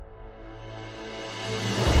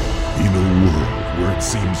In a world where it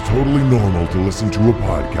seems totally normal to listen to a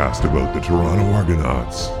podcast about the Toronto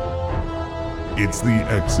Argonauts, it's the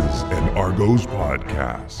X's and Argos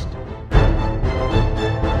podcast.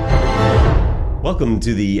 Welcome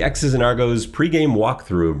to the X's and Argos pregame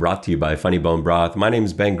walkthrough brought to you by Funny Bone Broth. My name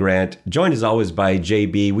is Ben Grant, joined as always by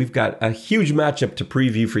JB. We've got a huge matchup to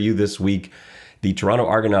preview for you this week. The Toronto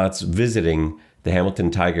Argonauts visiting the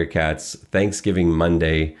Hamilton Tiger Cats Thanksgiving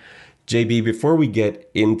Monday. JB, before we get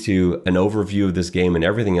into an overview of this game and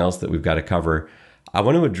everything else that we've got to cover, I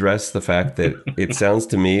want to address the fact that it sounds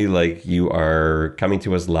to me like you are coming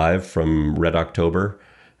to us live from Red October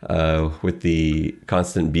with the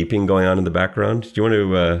constant beeping going on in the background. Do you want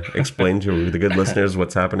to explain to the good listeners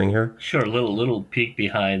what's happening here? Sure, a little peek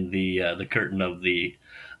behind the curtain of the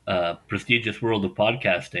prestigious world of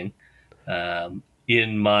podcasting.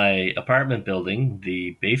 In my apartment building,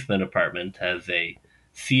 the basement apartment has a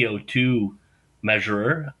CO2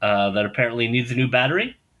 measurer that apparently needs a new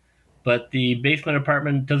battery, but the basement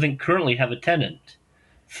apartment doesn't currently have a tenant.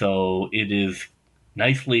 So it is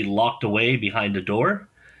nicely locked away behind a door,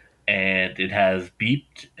 and it has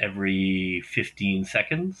beeped every 15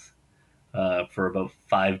 seconds for about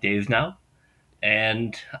 5 days now.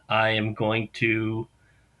 And I am going to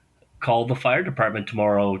call the fire department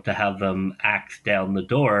tomorrow to have them axe down the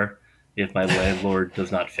door if my landlord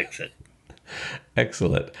does not fix it.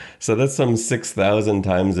 Excellent. So that's some 6,000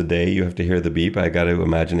 times a day you have to hear the beep. I got to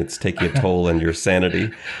imagine it's taking a toll on your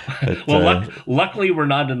sanity. But, luckily, we're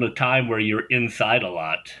not in a time where you're inside a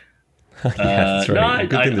lot. Yeah, that's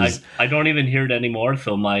right. No, I don't even hear it anymore,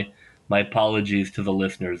 so my apologies to the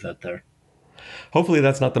listeners out there. Hopefully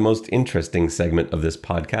that's not the most interesting segment of this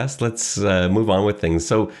podcast. Let's move on with things.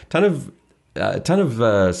 So ton of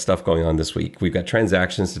stuff going on this week. We've got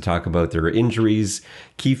transactions to talk about. There are injuries,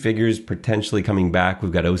 key figures potentially coming back.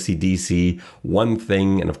 We've got OCDC, one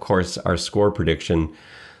thing, and of course our score prediction.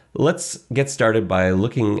 Let's get started by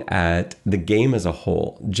looking at the game as a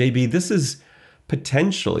whole. JB, this is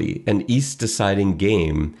potentially an East-deciding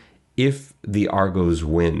game if the Argos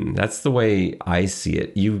win. That's the way I see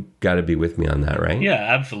it. You got to be with me on that, right? Yeah,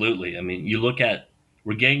 absolutely. I mean, you look at,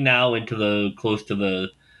 we're getting now into close to the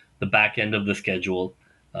back end of the schedule.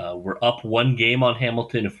 We're up one game on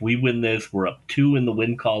Hamilton. If we win this, we're up 2 in the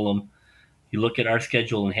win column. You look at our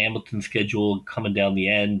schedule and Hamilton's schedule coming down the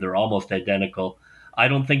end, they're almost identical. I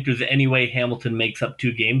don't think there's any way Hamilton makes up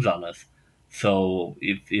 2 games on us. So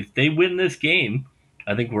if they win this game,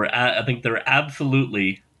 I think they're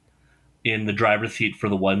absolutely in the driver's seat for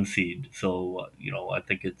the 1 seed. So I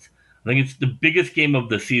think it's the biggest game of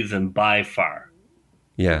the season by far.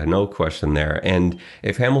 Yeah, no question there. And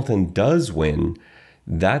if Hamilton does win,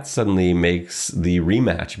 that suddenly makes the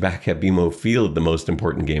rematch back at BMO Field the most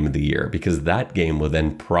important game of the year, because that game will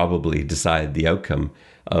then probably decide the outcome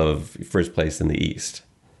of first place in the East.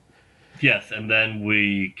 Yes, and then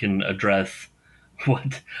we can address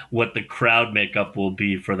what the crowd makeup will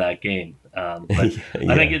be for that game. But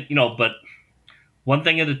yeah. I think but one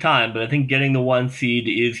thing at a time. But I think getting the 1 seed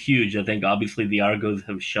is huge. I think obviously the Argos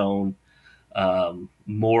have shown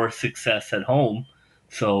more success at home,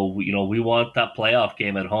 so we want that playoff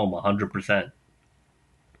game at home 100%.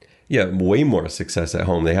 Yeah, way more success at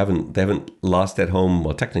home. They haven't lost at home,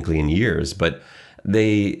 well, technically in years, but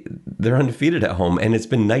they're undefeated at home, and it's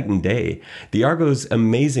been night and day. The Argos,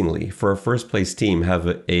 amazingly, for a first place team,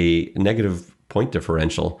 have a negative point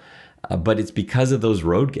differential, but it's because of those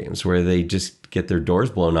road games where they just get their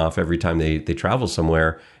doors blown off every time they travel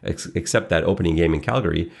somewhere, except that opening game in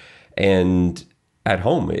Calgary. And at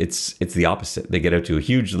home, it's the opposite. They get out to a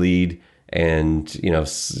huge lead and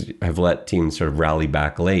have let teams sort of rally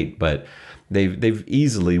back late, but they've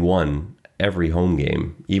easily won every home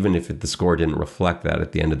game, even if the score didn't reflect that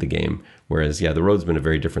at the end of the game. Whereas, the road's been a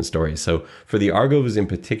very different story. So for the Argos in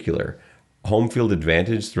particular, home field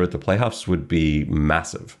advantage throughout the playoffs would be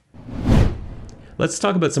massive. Let's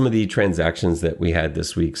talk about some of the transactions that we had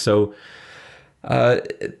this week. So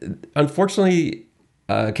unfortunately,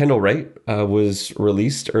 Kendall Wright was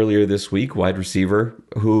released earlier this week, wide receiver,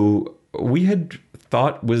 who we had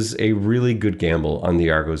thought was a really good gamble on the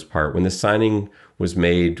Argos' part. When the signing was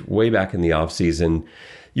made way back in the offseason,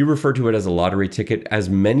 you refer to it as a lottery ticket, as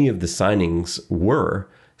many of the signings were.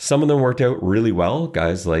 Some of them worked out really well.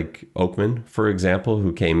 Guys like Oakman, for example,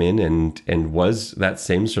 who came in and was that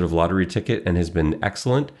same sort of lottery ticket and has been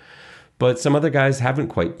excellent. But some other guys haven't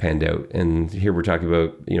quite panned out. And here we're talking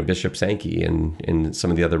about, Bishop Sankey and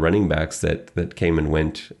some of the other running backs that came and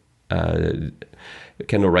went.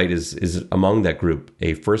 Kendall Wright is among that group,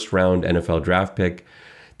 a first-round NFL draft pick.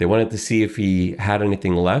 They wanted to see if he had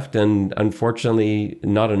anything left, and unfortunately,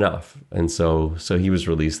 not enough. And so he was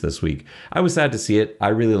released this week. I was sad to see it. I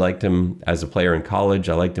really liked him as a player in college.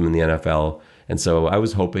 I liked him in the NFL. And so I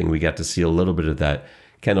was hoping we got to see a little bit of that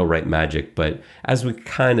Kendall Wright magic. But as we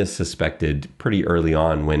kind of suspected pretty early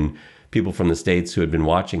on, when people from the States who had been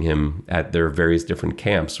watching him at their various different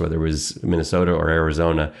camps, whether it was Minnesota or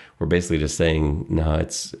Arizona, were basically just saying, no,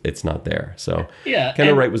 it's not there. So yeah,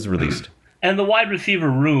 Kendall Wright was released. And the wide receiver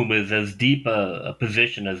room is as deep a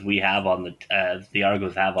position as we have as the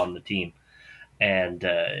Argos have on the team. And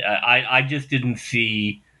I just didn't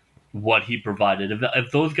see what he provided.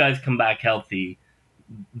 If those guys come back healthy,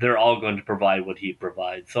 they're all going to provide what he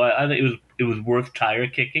provides. So I think it was worth tire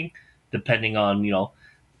kicking, depending on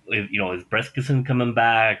is Breskinson coming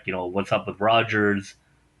back? What's up with Rogers?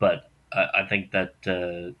 But I think that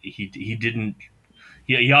he didn't.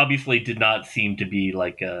 He obviously did not seem to be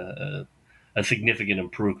like a significant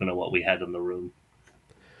improvement of what we had in the room.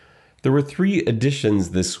 There were 3 additions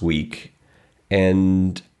this week,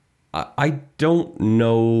 and I don't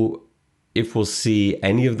know if we'll see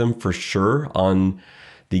any of them for sure on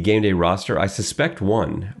the game day roster. I suspect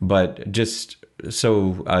one, but just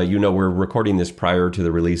so we're recording this prior to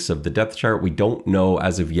the release of the depth chart. We don't know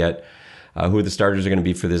as of yet who the starters are going to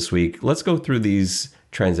be for this week. Let's go through these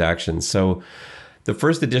transactions. So the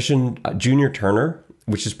first addition, Junior Turner,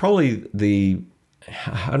 which is probably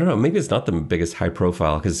I don't know, maybe it's not the biggest high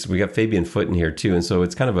profile because we got Fabian Foote in here too. And so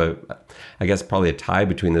it's kind of I guess probably a tie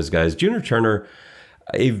between those guys. Junior Turner,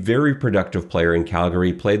 a very productive player in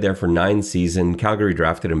Calgary, played there for 9 seasons. Calgary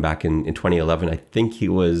drafted him back in 2011. I think he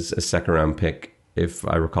was a 2nd-round pick, if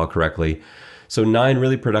I recall correctly. So 9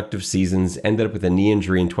 really productive seasons, ended up with a knee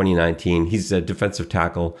injury in 2019. He's a defensive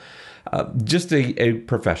tackle. Just a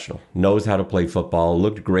professional, knows how to play football,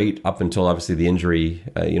 looked great up until obviously the injury,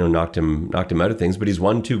 knocked him out of things. But he's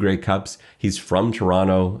won 2 Grey Cups. He's from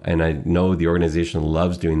Toronto, and I know the organization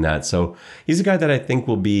loves doing that. So he's a guy that I think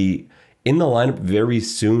will be in the lineup very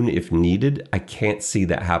soon if needed. I can't see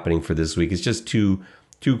that happening for this week. It's just too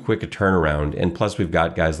quick a turnaround. And plus, we've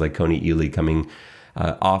got guys like Coney Ely coming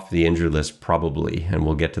off the injured list probably, and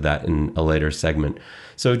we'll get to that in a later segment.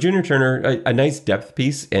 So Junior Turner, a nice depth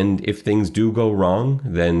piece, and if things do go wrong,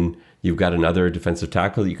 then you've got another defensive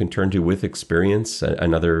tackle that you can turn to with experience,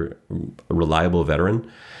 another reliable veteran.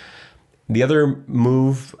 The other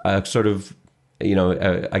move, I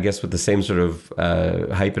guess with the same sort of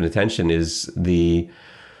hype and attention, is the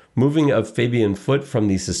moving of Fabian Foote from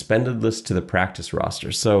the suspended list to the practice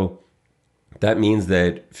roster. So that means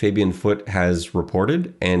that Fabian Foote has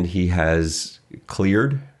reported and he has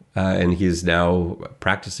cleared, and he is now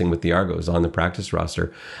practicing with the Argos on the practice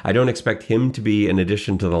roster. I don't expect him to be an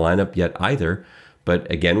addition to the lineup yet either.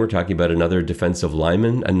 But again, we're talking about another defensive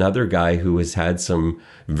lineman, another guy who has had some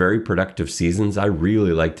very productive seasons. I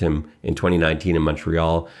really liked him in 2019 in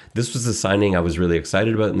Montreal. This was a signing I was really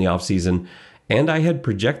excited about in the offseason, and I had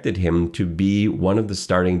projected him to be one of the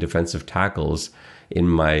starting defensive tackles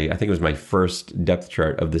in I think it was my first depth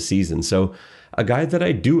chart of the season. So a guy that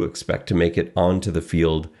I do expect to make it onto the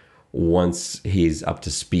field once he's up to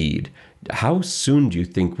speed. How soon do you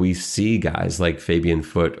think we see guys like Fabian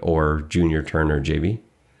Foote or Junior Turner, JB?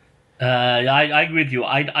 I agree with you.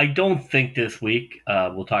 I don't think this week.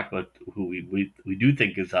 We'll talk about who we do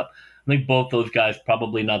think is up. I think both those guys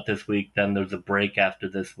probably not this week. Then there's a break after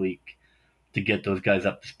this week to get those guys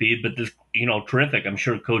up to speed. But this, terrific. I'm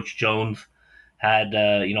sure Coach Jones had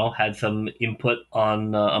some input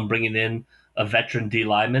on bringing in a veteran D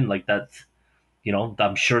lineman. Like that's,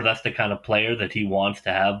 I'm sure that's the kind of player that he wants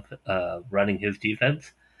to have running his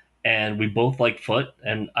defense. And we both like Foote,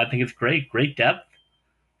 and I think it's great depth.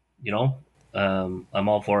 I'm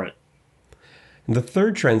all for it. And the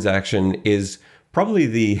third transaction is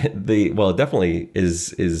probably definitely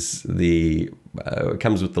is the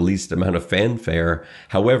comes with the least amount of fanfare.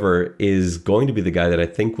 However, is going to be the guy that I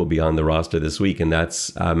think will be on the roster this week, and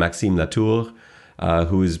that's Maxime Latour,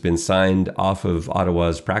 who has been signed off of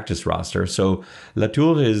Ottawa's practice roster. So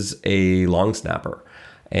Latour is a long snapper,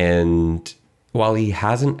 and while he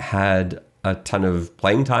hasn't had a ton of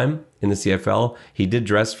playing time in the CFL, he did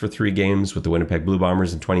dress for 3 games with the Winnipeg Blue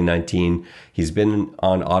Bombers in 2019. He's been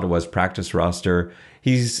on Ottawa's practice roster.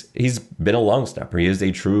 He's been a long snapper. He is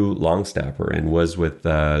a true long snapper and was with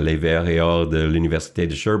Les Verts et Or de l'Université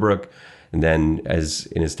de Sherbrooke. And then as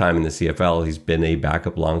in his time in the CFL, he's been a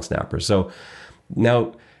backup long snapper. So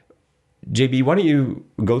now, JB, why don't you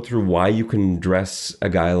go through why you can dress a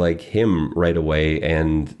guy like him right away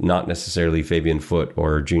and not necessarily Fabian Foote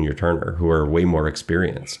or Junior Turner, who are way more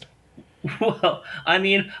experienced? Well, I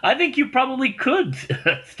mean, I think you probably could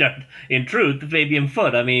start, in truth, Fabian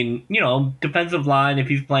Foot. I mean, defensive line, if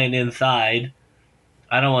he's playing inside,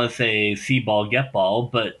 I don't want to say see ball, get ball,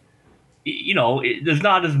 but, there's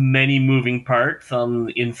not as many moving parts on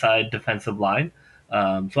the inside defensive line.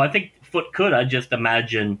 So I think Foot could. I just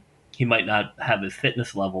imagine he might not have his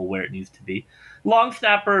fitness level where it needs to be. Long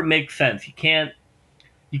snapper makes sense. You can't,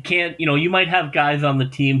 you might have guys on the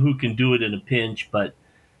team who can do it in a pinch, but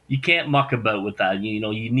you can't muck about with that.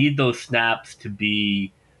 You need those snaps to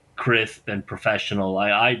be crisp and professional.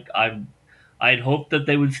 I'd hope that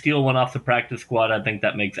they would steal one off the practice squad. I think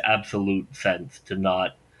that makes absolute sense to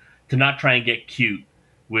not try and get cute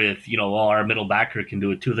with our middle backer can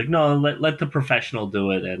do it too. It's like, no, let the professional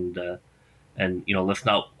do it, and let's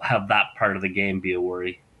not have that part of the game be a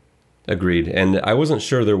worry. Agreed. And I wasn't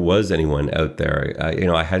sure there was anyone out there.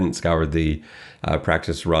 I hadn't scoured the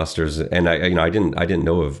practice rosters, and I didn't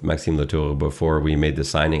know of Maxime Latour before we made the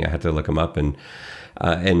signing. I had to look him up, and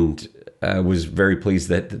was very pleased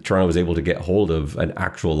that Toronto was able to get hold of an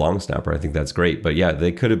actual long snapper. I think that's great. But yeah,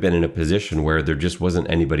 they could have been in a position where there just wasn't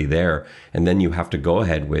anybody there, and then you have to go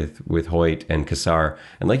ahead with Hoyt and Cassar.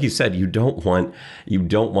 And like you said, you don't want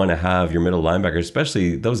to have your middle linebackers,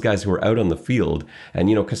 especially those guys who are out on the field. And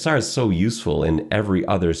Cassar is so useful in every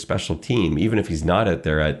other special team, even if he's not out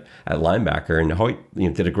there at linebacker. And Hoyt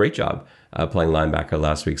did a great job playing linebacker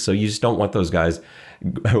last week. So you just don't want those guys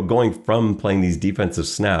going from playing these defensive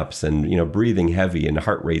snaps and breathing heavy and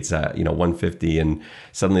heart rates at 150, and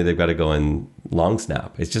suddenly they've got to go in long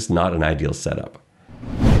snap. It's just not an ideal setup.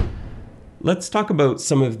 Let's talk about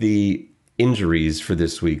some of the injuries for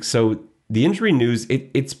this week. So the injury news,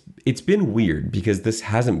 it's been weird because this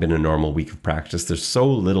hasn't been a normal week of practice. There's so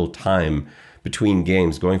little time between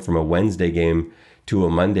games, going from a Wednesday game to a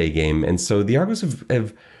Monday game, and so the Argos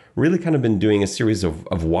have really kind of been doing a series of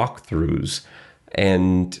walkthroughs.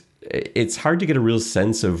 And it's hard to get a real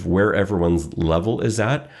sense of where everyone's level is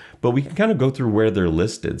at, but we can kind of go through where they're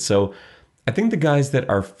listed. So I think the guys that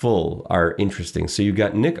are full are interesting. So you've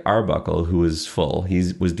got Nick Arbuckle, who is full.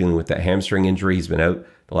 He was dealing with that hamstring injury. He's been out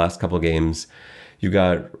the last couple of games. You've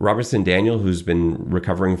got Robertson Daniel, who's been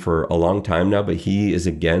recovering for a long time now, but he is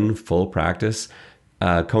again full practice.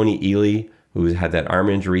 Coney Ely, who had that arm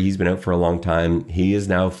injury, he's been out for a long time. He is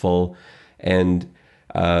now full. And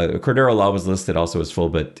Cordero Law was listed also as full,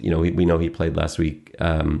 but we know he played last week.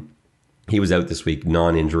 He was out this week,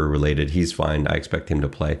 non-injury related. He's fine. I expect him to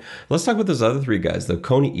play. Let's talk about those other three guys. The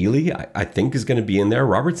Coney Ely, I think, is going to be in there.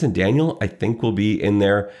 Robertson Daniel, I think, will be in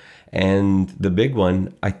there. And the big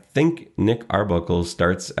one, I think Nick Arbuckle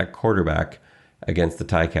starts at quarterback against the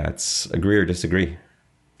Ticats. Agree or disagree?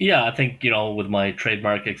 Yeah, I think, with my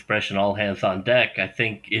trademark expression, all hands on deck, I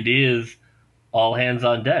think it is all hands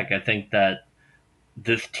on deck. I think that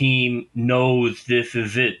this team knows this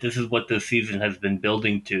is it. This is what this season has been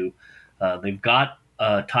building to. They've got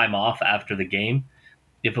time off after the game.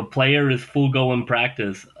 If a player is full go in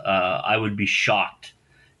practice, I would be shocked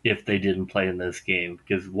if they didn't play in this game.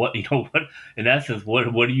 Because what in essence, what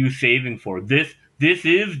are you saving for? This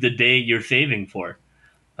is the day you're saving for.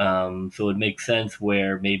 So it makes sense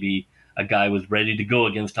where maybe a guy was ready to go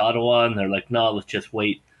against Ottawa, and they're like, no, let's just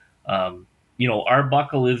wait.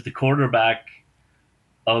 Arbuckle is the quarterback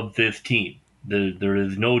of this team. There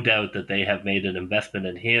is no doubt that they have made an investment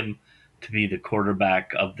in him to be the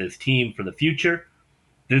quarterback of this team for the future.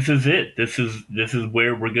 This is it. This is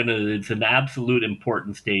where we're gonna. It's an absolute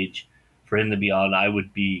important stage for him to be on. I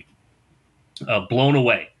would be blown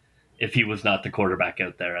away if he was not the quarterback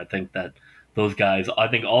out there. I think that those guys. I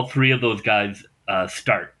think all three of those guys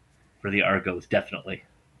start for the Argos definitely.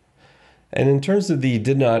 And in terms of the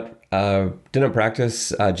did not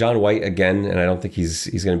practice, John White again, and I don't think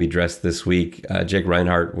he's going to be dressed this week. Jake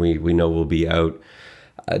Reinhardt, we know will be out.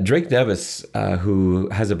 Drake Nevis, who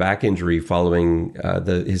has a back injury following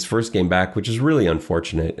his first game back, which is really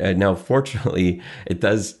unfortunate. Now, fortunately, it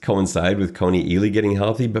does coincide with Coney Ely getting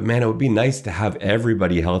healthy, but man, it would be nice to have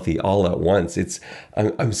everybody healthy all at once.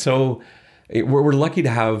 We're lucky to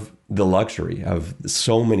have the luxury of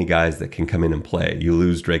so many guys that can come in and play. You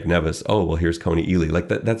lose Drake Nevis. Oh, well, here's Coney Ely. Like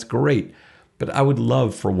that's great. But I would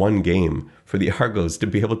love for one game for the Argos to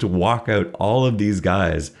be able to walk out all of these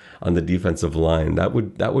guys on the defensive line. That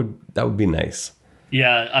would be nice.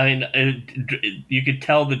 Yeah, I mean, you could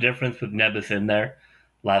tell the difference with Nevis in there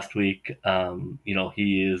last week.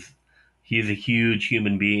 He's a huge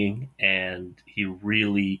human being, and he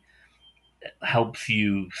really helps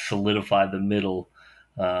you solidify the middle.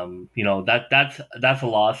 That's a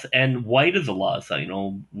loss, and White is a loss.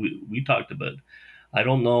 We talked about. I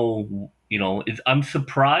don't know. I'm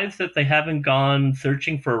surprised that they haven't gone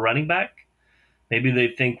searching for a running back. Maybe they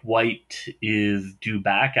think White is due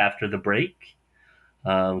back after the break,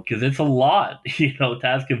 because it's a lot, to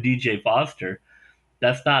ask of DJ Foster.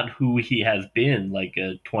 That's not who he has been, like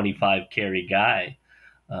a 25 carry guy.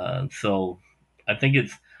 So I think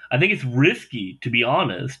it's risky, to be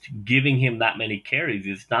honest, giving him that many carries.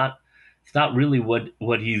 It's not really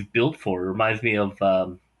what he's built for. It reminds me of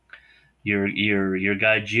your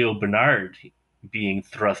guy Gio Bernard being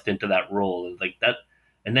thrust into that role like that,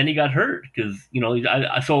 and then he got hurt because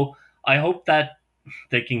so I hope that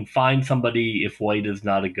they can find somebody if White is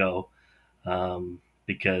not a go,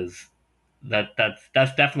 because that's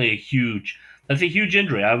definitely a huge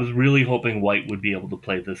injury. I was really hoping White would be able to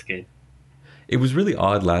play this game. It was really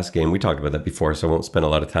odd last game. We talked about that before, so I won't spend a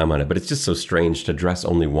lot of time on it. But it's just so strange to dress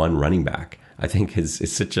only one running back. I think it's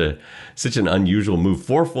such an unusual move.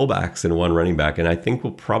 4 fullbacks and 1 running back, and I think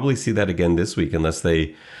we'll probably see that again this week unless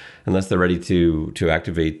they're ready to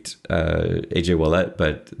activate AJ Ouellette.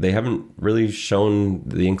 But they haven't really shown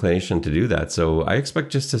the inclination to do that. So I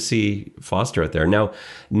expect just to see Foster out there. Now,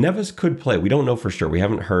 Neves could play. We don't know for sure. We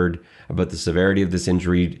haven't heard about the severity of this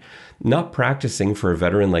injury. Not practicing for a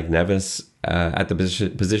veteran like Neves at the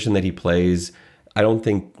position that he plays, I don't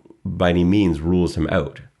think by any means rules him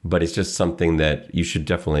out. But it's just something that you should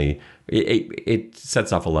definitely, it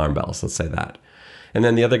sets off alarm bells, let's say that. And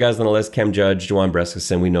then the other guys on the list, Cam Judge, Juwan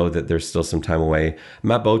Brescacin, we know that there's still some time away.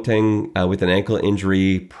 Matt Boateng with an ankle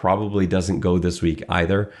injury probably doesn't go this week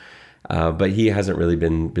either. But he hasn't really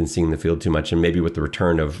been seeing the field too much. And maybe with the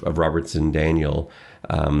return of Robertson Daniel,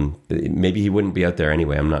 maybe he wouldn't be out there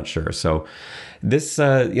anyway. I'm not sure. So this,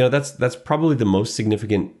 that's probably the most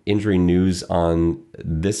significant injury news on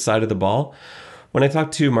this side of the ball. When I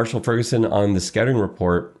talked to Marshall Ferguson on the scouting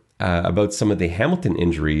report about some of the Hamilton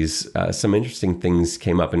injuries, some interesting things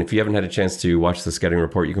came up. And if you haven't had a chance to watch the scouting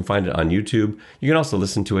report, you can find it on YouTube. You can also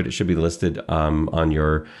listen to it. It should be listed on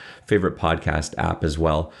your favorite podcast app as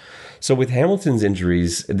well. So with Hamilton's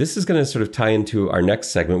injuries, this is going to sort of tie into our next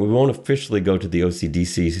segment. We won't officially go to the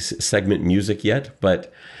OCDC segment music yet,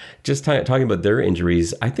 but just talking about their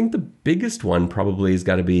injuries, I think the biggest one probably has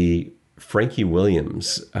got to be Frankie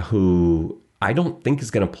Williams, who I don't think is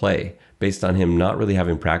going to play based on him not really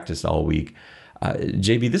having practiced all week.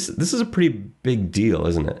 JB, this is a pretty big deal,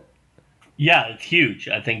 isn't it? Yeah, it's huge.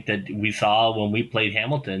 I think that we saw when we played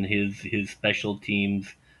Hamilton, his special teams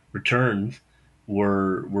returns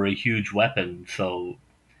were a huge weapon. So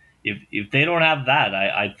if they don't have that,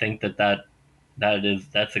 I think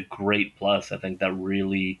that's a great plus. I think that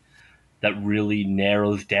really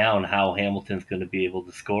narrows down how Hamilton's going to be able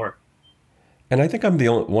to score. And I think I'm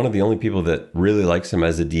one of the only people that really likes him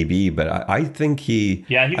as a DB, but I think he's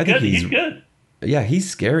good. He's good. Yeah, he's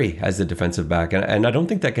scary as a defensive back, and I don't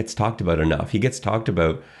think that gets talked about enough. He gets talked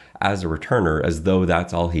about as a returner as though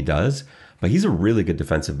that's all he does, but he's a really good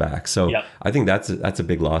defensive back. So yep. I think that's a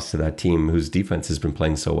big loss to that team whose defense has been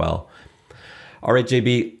playing so well. All right,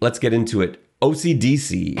 JB, let's get into it.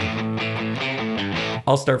 OCDC.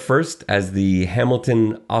 I'll start first as the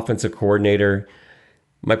Hamilton offensive coordinator.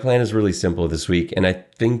 My plan is really simple this week, and I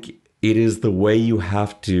think it is the way you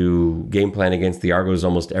have to game plan against the Argos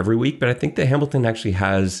almost every week, but I think that Hamilton actually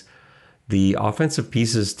has the offensive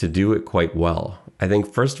pieces to do it quite well. I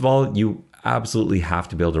think, first of all, you absolutely have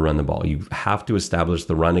to be able to run the ball. You have to establish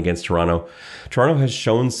the run against Toronto. Toronto has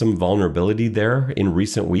shown some vulnerability there in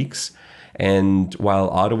recent weeks, and while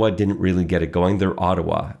Ottawa didn't really get it going, they're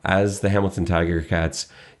Ottawa. As the Hamilton Tiger Cats,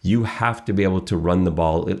 you have to be able to run the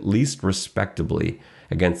ball at least respectably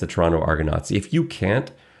against the Toronto Argonauts. If you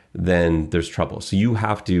can't, then there's trouble. So you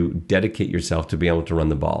have to dedicate yourself to be able to run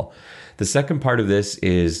the ball. The second part of this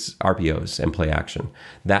is RPOs and play action.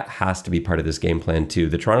 That has to be part of this game plan too.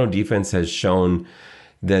 The Toronto defense has shown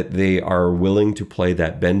that they are willing to play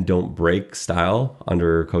that bend, don't break style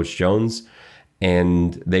under Coach Jones,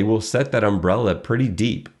 and they will set that umbrella pretty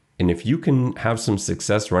deep. And if you can have some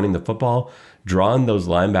success running the football, draw on those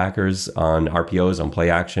linebackers on RPOs, on play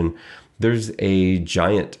action, there's a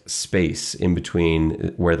giant space in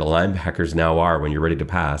between where the linebackers now are when you're ready to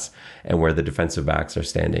pass and where the defensive backs are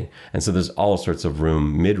standing. And so there's all sorts of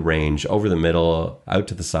room, mid-range, over the middle, out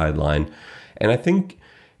to the sideline. And I think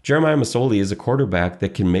Jeremiah Masoli is a quarterback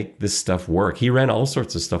that can make this stuff work. He ran all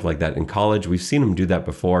sorts of stuff like that in college. We've seen him do that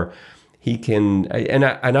before. He can, and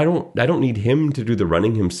I don't need him to do the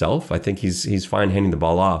running himself. I think he's fine handing the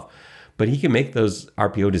ball off. But he can make those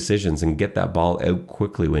RPO decisions and get that ball out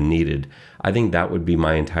quickly when needed. I think that would be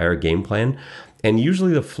my entire game plan. And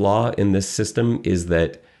usually the flaw in this system is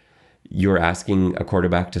that you're asking a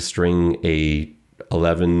quarterback to string a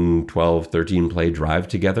 11, 12, 13 play drive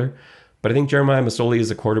together. But I think Jeremiah Masoli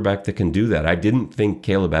is a quarterback that can do that. I didn't think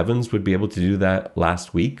Caleb Evans would be able to do that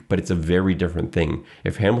last week, but it's a very different thing.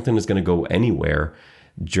 If Hamilton is going to go anywhere,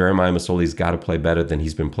 Jeremiah Masoli's got to play better than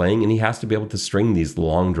he's been playing, and he has to be able to string these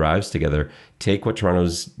long drives together, take what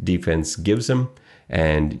Toronto's defense gives him,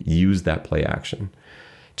 and use that play action.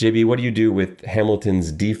 JB, what do you do with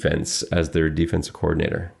Hamilton's defense as their defensive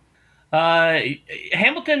coordinator?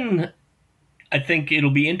 Hamilton, I think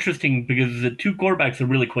it'll be interesting because the two quarterbacks are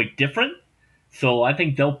really quite different. So I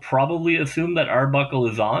think they'll probably assume that Arbuckle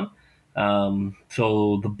is on.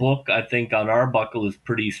 So the book, I think, on Arbuckle is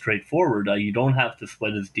pretty straightforward. You don't have to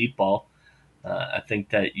sweat his deep ball. I think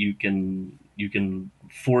that you can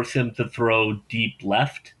force him to throw deep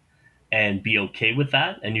left and be okay with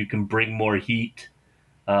that, and you can bring more heat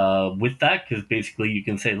with that, because basically you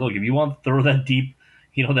can say, look, if you want to throw that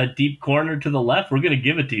deep corner to the left, we're going to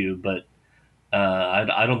give it to you. But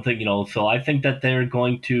I don't think, so I think that they're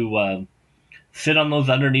going to sit on those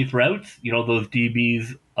underneath routes, those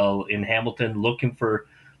DBs in Hamilton looking for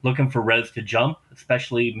routes to jump,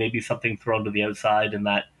 especially maybe something thrown to the outside in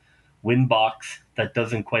that wind box that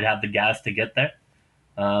doesn't quite have the gas to get there.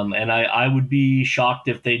 And I would be shocked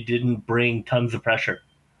if they didn't bring tons of pressure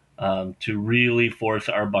to really force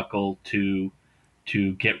Arbuckle to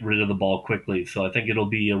get rid of the ball quickly. So I think it'll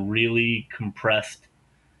be a really compressed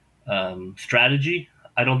strategy.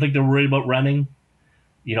 I don't think they're worried about running.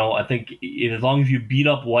 I think as long as you beat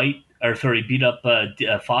up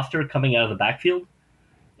Foster coming out of the backfield,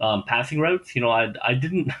 passing routes. I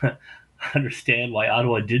didn't understand why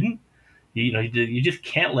Ottawa didn't. You just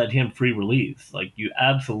can't let him free release. Like, you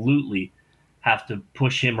absolutely have to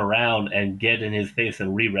push him around and get in his face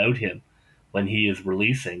and reroute him when he is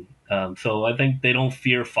releasing. So I think they don't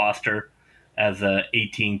fear Foster as a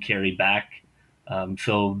 18 carry back.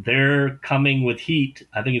 So they're coming with heat.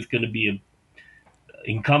 I think it's going to be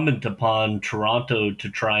incumbent upon Toronto to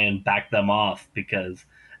try and back them off, because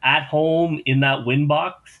at home in that win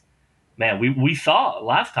box, man, we saw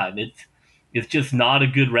last time, it's just not a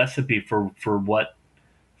good recipe for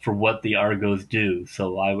what the Argos do.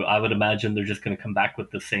 So I would imagine they're just going to come back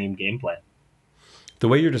with the same game plan. The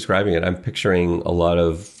way you're describing it, I'm picturing a lot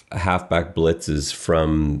of halfback blitzes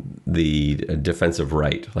from the defensive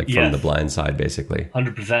right, like from the blind side, basically.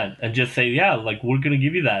 100%. And just say, yeah, like, we're going to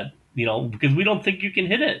give you that, because we don't think you can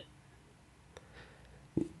hit it.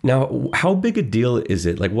 Now, how big a deal is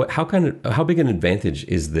it? Like, how big an advantage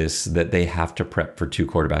is this that they have to prep for two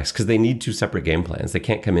quarterbacks? Because they need two separate game plans. They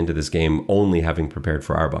can't come into this game only having prepared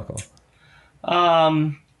for Arbuckle.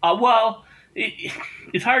 Well,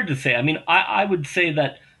 it's hard to say. I mean, I would say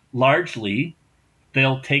that largely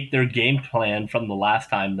they'll take their game plan from the last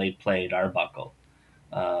time they played Arbuckle.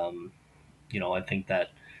 I think that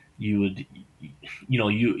you'd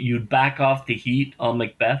back off the heat on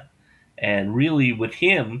Macbeth, and really with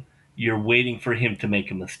him, you're waiting for him to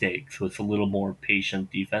make a mistake. So it's a little more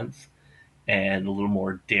patient defense and a little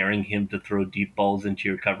more daring him to throw deep balls into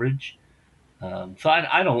your coverage. So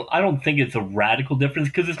I don't think it's a radical difference,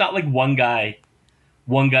 because it's not like one guy.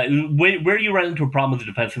 Where you run into a problem with the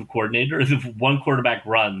defensive coordinator is if one quarterback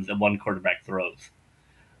runs and one quarterback throws.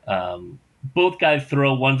 Both guys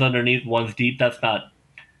throw, one's underneath, one's deep. That's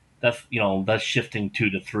shifting 2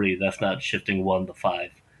 to 3. That's not shifting 1 to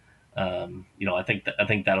 5. I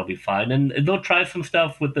think that'll be fine, and they'll try some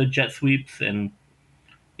stuff with the jet sweeps, and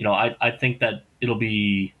I think that it'll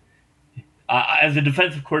be. As a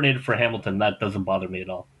defensive coordinator for Hamilton, that doesn't bother me at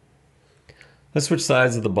all. Let's switch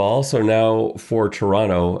sides of the ball. So now for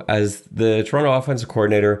Toronto, as the Toronto offensive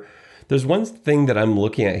coordinator, there's one thing that I'm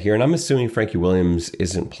looking at here, and I'm assuming Frankie Williams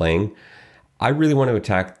isn't playing. I really want to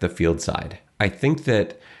attack the field side. I think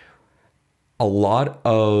that a lot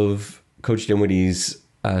of Coach Dinwiddie's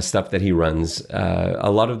stuff that he runs,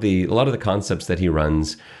 a lot of the concepts that he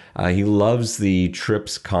runs, he loves the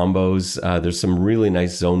trips combos. There's some really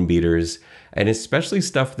nice zone beaters, and especially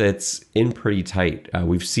stuff that's in pretty tight.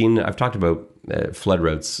 I've talked about flood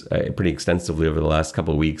routes pretty extensively over the last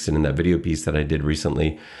couple of weeks, and in that video piece that I did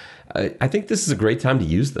recently. I think this is a great time to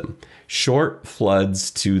use them. Short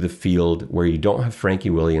floods to the field where you don't have Frankie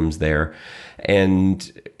Williams there,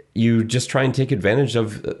 and you just try and take advantage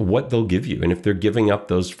of what they'll give you. And if they're giving up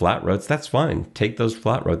those flat routes, that's fine. Take those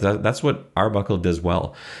flat routes. That's what Arbuckle does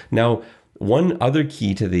well. Now, one other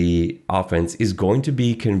key to the offense is going to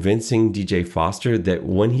be convincing DJ Foster that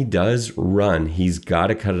when he does run, he's got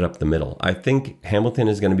to cut it up the middle. I think Hamilton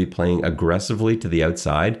is going to be playing aggressively to the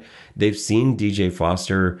outside. They've seen DJ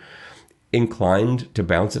Foster inclined to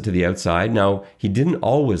bounce it to the outside. Now, he didn't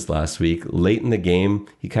always last week. Late in the game,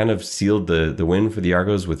 he kind of sealed the win for the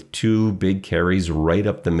Argos with 2 big carries right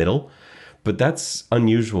up the middle. but that's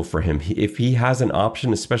unusual for him. If he has an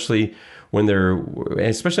option, especially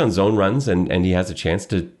on zone runs, and he has a chance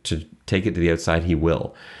to take it to the outside, he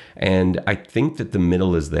will. And I think that the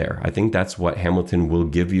middle is there. I think that's what Hamilton will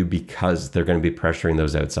give you, because they're going to be pressuring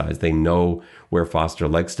those outsides. They know where Foster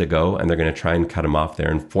likes to go, and they're going to try and cut him off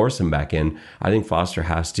there and force him back in. I think Foster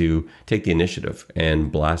has to take the initiative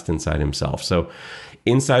and blast inside himself. So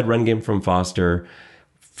inside run game from Foster,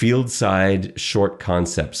 field side short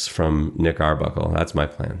concepts from Nick Arbuckle. That's my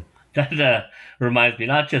plan. That reminds me,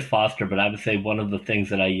 not just Foster, but I would say one of the things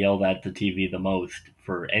that I yelled at the TV the most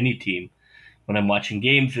for any team when I'm watching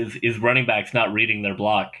games is running backs not reading their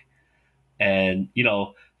block. And,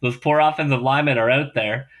 those poor offensive linemen are out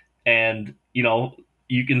there, and,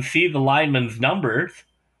 you can see the lineman's numbers,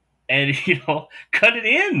 and, cut it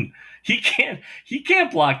in. He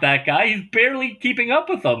can't block that guy. He's barely keeping up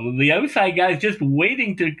with them. The outside guy's just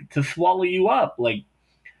waiting to swallow you up. Like,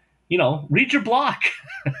 read your block.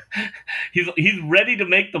 He's ready to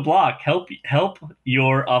make the block. Help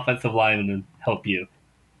your offensive lineman help you.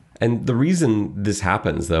 And the reason this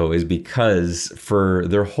happens, though, is because for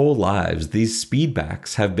their whole lives, these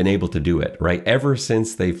speedbacks have been able to do it, right? Ever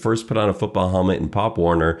since they first put on a football helmet in Pop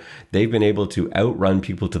Warner, they've been able to outrun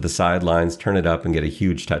people to the sidelines, turn it up, and get a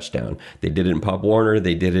huge touchdown. They did it in Pop Warner.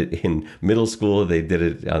 They did it in middle school. They did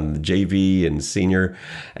it on the JV and senior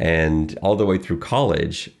and all the way through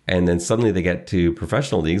college. And then suddenly they get to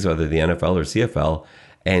professional leagues, whether the NFL or CFL,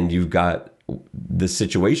 and you've got the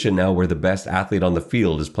situation now where the best athlete on the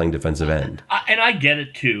field is playing defensive end. And I get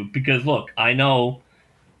it too, because look, I know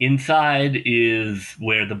inside is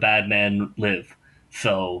where the bad men live.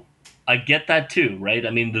 So I get that too, right? I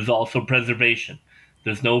mean, there's also preservation.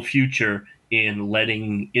 There's no future in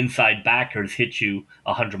letting inside backers hit you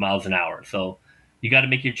 100 miles an hour. So you got to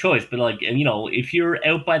make your choice. But if you're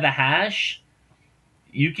out by the hash,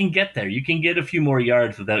 you can get there. You can get a few more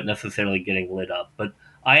yards without necessarily getting lit up. But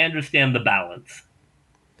I understand the balance.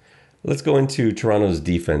 Let's go into Toronto's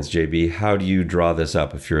defense, JB. How do you draw this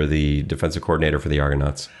up if you're the defensive coordinator for the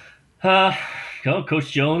Argonauts?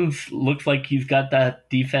 Coach Jones looks like he's got that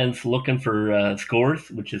defense looking for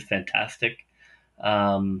scores, which is fantastic.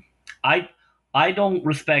 I don't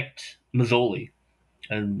respect Mazzoli,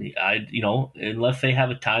 and unless they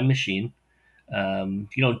have a time machine. In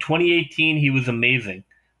 2018 he was amazing,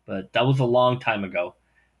 but that was a long time ago,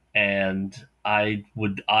 and I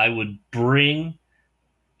would bring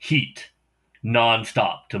heat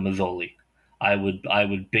nonstop to Mazzoli. I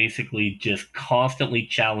would basically just constantly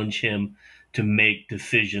challenge him to make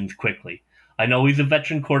decisions quickly. I know he's a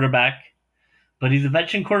veteran quarterback, but he's a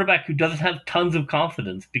veteran quarterback who doesn't have tons of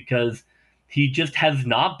confidence because he just has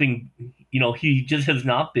not been, a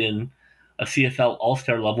CFL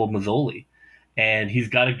All-Star level Mazzoli. And he's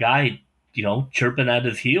got a guy, chirping at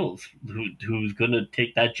his heels who's going to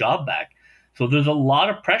take that job back. So there's a lot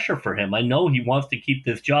of pressure for him. I know he wants to keep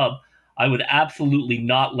this job. I would absolutely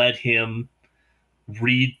not let him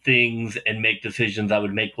read things and make decisions that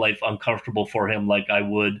would make life uncomfortable for him like I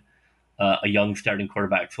would a young starting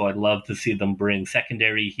quarterback. So I'd love to see them bring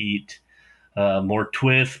secondary heat, more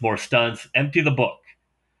twists, more stunts, empty the book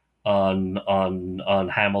on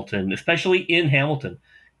Hamilton, especially in Hamilton.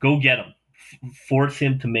 Go get him. Force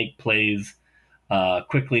him to make plays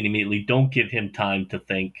quickly and immediately. Don't give him time to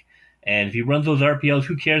think. And if he runs those RPOs,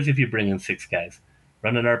 who cares if you bring in 6 guys?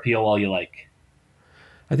 Run an RPO all you like.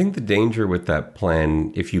 I think the danger with that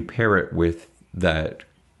plan, if you pair it with that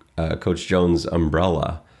Coach Jones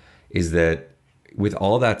umbrella, is that with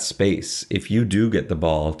all that space, if you do get the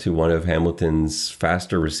ball to one of Hamilton's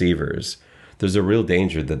faster receivers, there's a real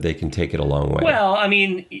danger that they can take it a long way. Well, I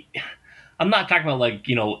mean, I'm not talking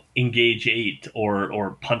about engage 8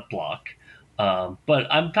 or punt block, but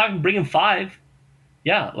I'm talking bringing 5.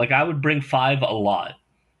 Yeah, I would bring 5 a lot.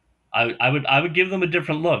 I would give them a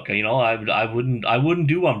different look. I wouldn't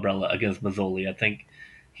do umbrella against Mazzoli. I think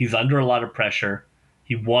he's under a lot of pressure.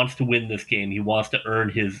 He wants to win this game. He wants to earn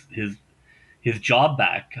his job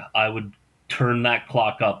back. I would turn that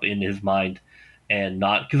clock up in his mind and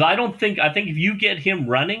not, because I think if you get him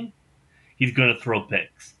running, he's going to throw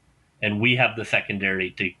picks, and we have the secondary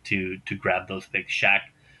to grab those picks.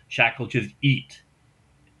 Shaq will just eat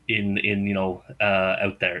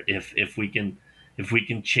out there if we can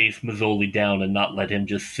chase Mazzoli down and not let him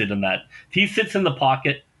just sit in that. If he sits in the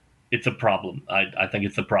pocket, it's a problem. I think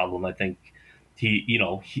it's a problem. I think he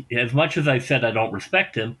as much as I said I don't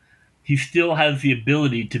respect him, he still has the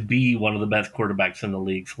ability to be one of the best quarterbacks in the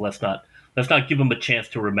league. So let's not give him a chance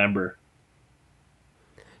to remember.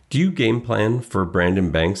 Do you game plan for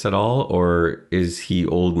Brandon Banks at all, or is he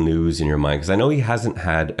old news in your mind? Because I know he hasn't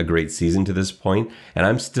had a great season to this point, and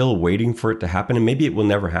I'm still waiting for it to happen, and maybe it will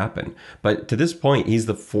never happen. But to this point, he's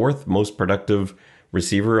the fourth most productive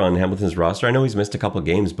receiver on Hamilton's roster. I know he's missed a couple of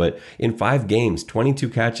games, but in 5 games, 22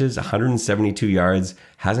 catches, 172 yards,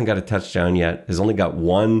 hasn't got a touchdown yet, has only got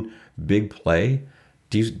one big play.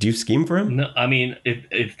 Do you scheme for him? No, I mean,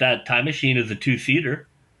 if that time machine is a 2-seater,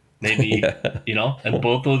 maybe, Yeah. and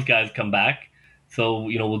both those guys come back. So,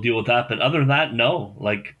 we'll deal with that. But other than that, no.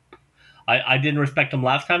 Like, I didn't respect him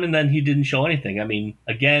last time, and then he didn't show anything. I mean,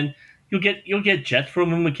 again, you'll get jets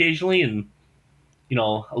from him occasionally, and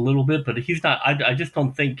a little bit, but he's not. I just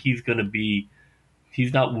don't think he's going to be.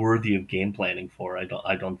 He's not worthy of game planning for.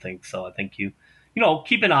 I don't think so. I think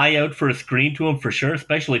keep an eye out for a screen to him for sure,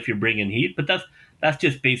 especially if you're bringing heat. But that's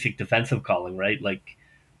just basic defensive calling, right? Like,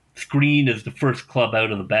 screen is the first club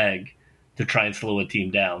out of the bag to try and slow a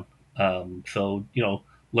team down. So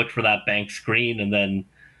look for that bank screen and then,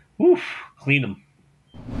 clean them.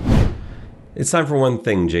 It's time for one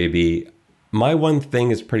thing, JB. My one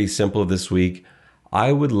thing is pretty simple this week.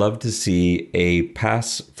 I would love to see a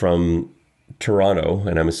pass from Toronto,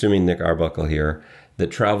 and I'm assuming Nick Arbuckle here, that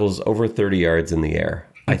travels over 30 yards in the air.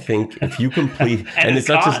 I think if you complete, and it's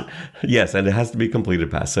not just, yes, and it has to be a completed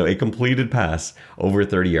pass. So a completed pass over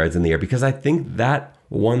 30 yards in the air, because I think that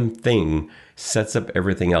one thing sets up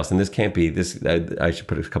everything else. And this can't be this. I should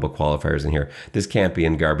put a couple qualifiers in here. This can't be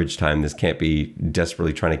in garbage time. This can't be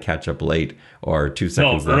desperately trying to catch up late or 2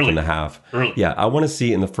 seconds left in the half. Early. Yeah, I want to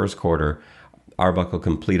see in the first quarter Arbuckle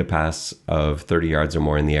complete a pass of 30 yards or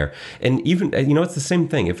more in the air. And even, it's the same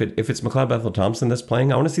thing. If it's McLeod Bethel-Thompson that's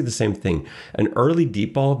playing, I want to see the same thing. An early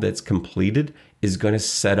deep ball that's completed is going to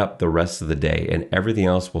set up the rest of the day, and everything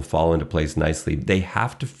else will fall into place nicely. They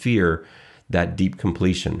have to fear that deep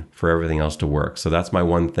completion for everything else to work. So that's my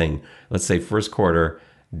one thing. Let's say first quarter,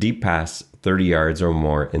 deep pass, 30 yards or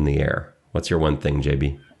more in the air. What's your one thing,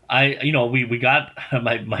 JB? We got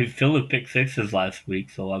my fill of pick sixes last week,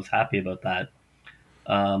 so I was happy about that.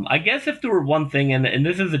 I guess if there were one thing, and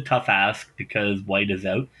this is a tough ask because White is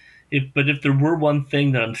out, but if there were one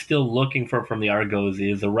thing that I'm still looking for from the Argos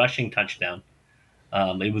is a rushing touchdown.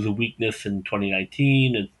 It was a weakness in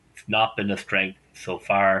 2019. It's not been a strength so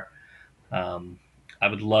far. I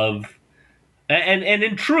would love, and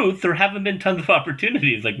in truth, there haven't been tons of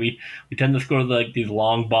opportunities. Like we tend to score like these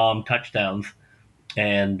long bomb touchdowns.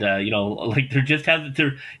 And, there just hasn't,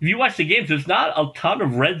 if you watch the games, there's not a ton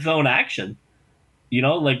of red zone action.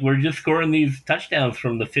 We're just scoring these touchdowns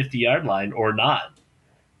from the 50-yard line or not.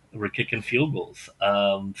 We're kicking field goals.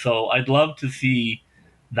 So I'd love to see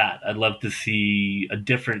that. I'd love to see a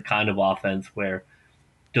different kind of offense where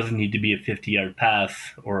it doesn't need to be a 50-yard pass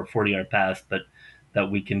or a 40-yard pass, but that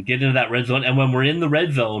we can get into that red zone. And when we're in the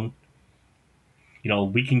red zone,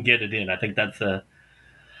 we can get it in. I think that's a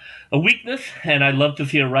weakness, and I'd love to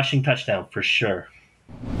see a rushing touchdown for sure.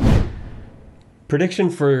 Prediction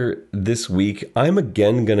for this week, I'm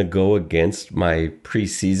again going to go against my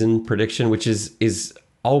preseason prediction, which is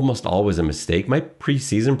almost always a mistake. My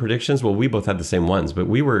preseason predictions, well, we both had the same ones, but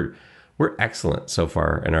we're excellent so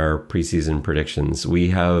far in our preseason predictions. We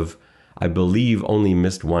have, I believe, only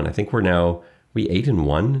missed one. I think we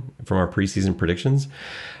 8-1 from our preseason predictions.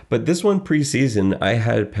 But this one preseason, I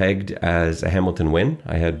had pegged as a Hamilton win.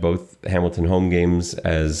 I had both Hamilton home games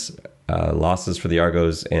as losses for the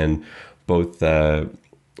Argos, and both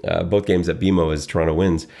games at BMO as Toronto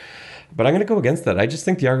wins. But I'm going to go against that. I just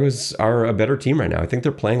think the Argos are a better team right now. I think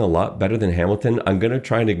they're playing a lot better than Hamilton. I'm going to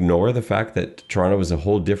try and ignore the fact that Toronto is a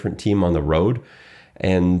whole different team on the road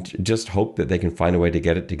and just hope that they can find a way to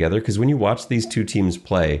get it together. Because when you watch these two teams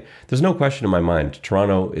play, there's no question in my mind,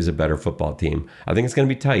 Toronto is a better football team. I think it's going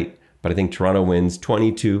to be tight, but I think Toronto wins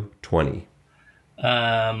 22-20.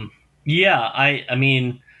 I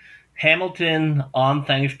mean, Hamilton on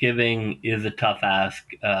Thanksgiving is a tough ask.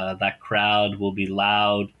 That crowd will be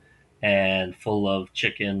loud and full of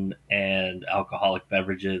chicken and alcoholic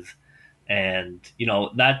beverages. And,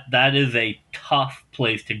 that is a tough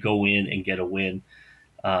place to go in and get a win.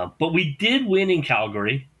 But we did win in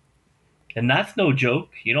Calgary, and that's no joke.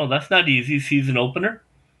 That's not easy, season opener.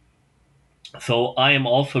 So I am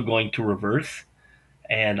also going to reverse,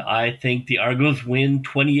 and I think the Argos win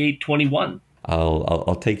 28-21.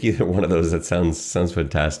 I'll take either one of those. That sounds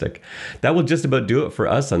fantastic. That will just about do it for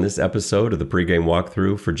us on this episode of the pregame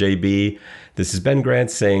walkthrough. For JB, this is Ben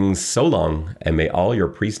Grant saying so long, and may all your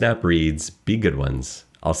pre-snap reads be good ones.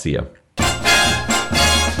 I'll see you.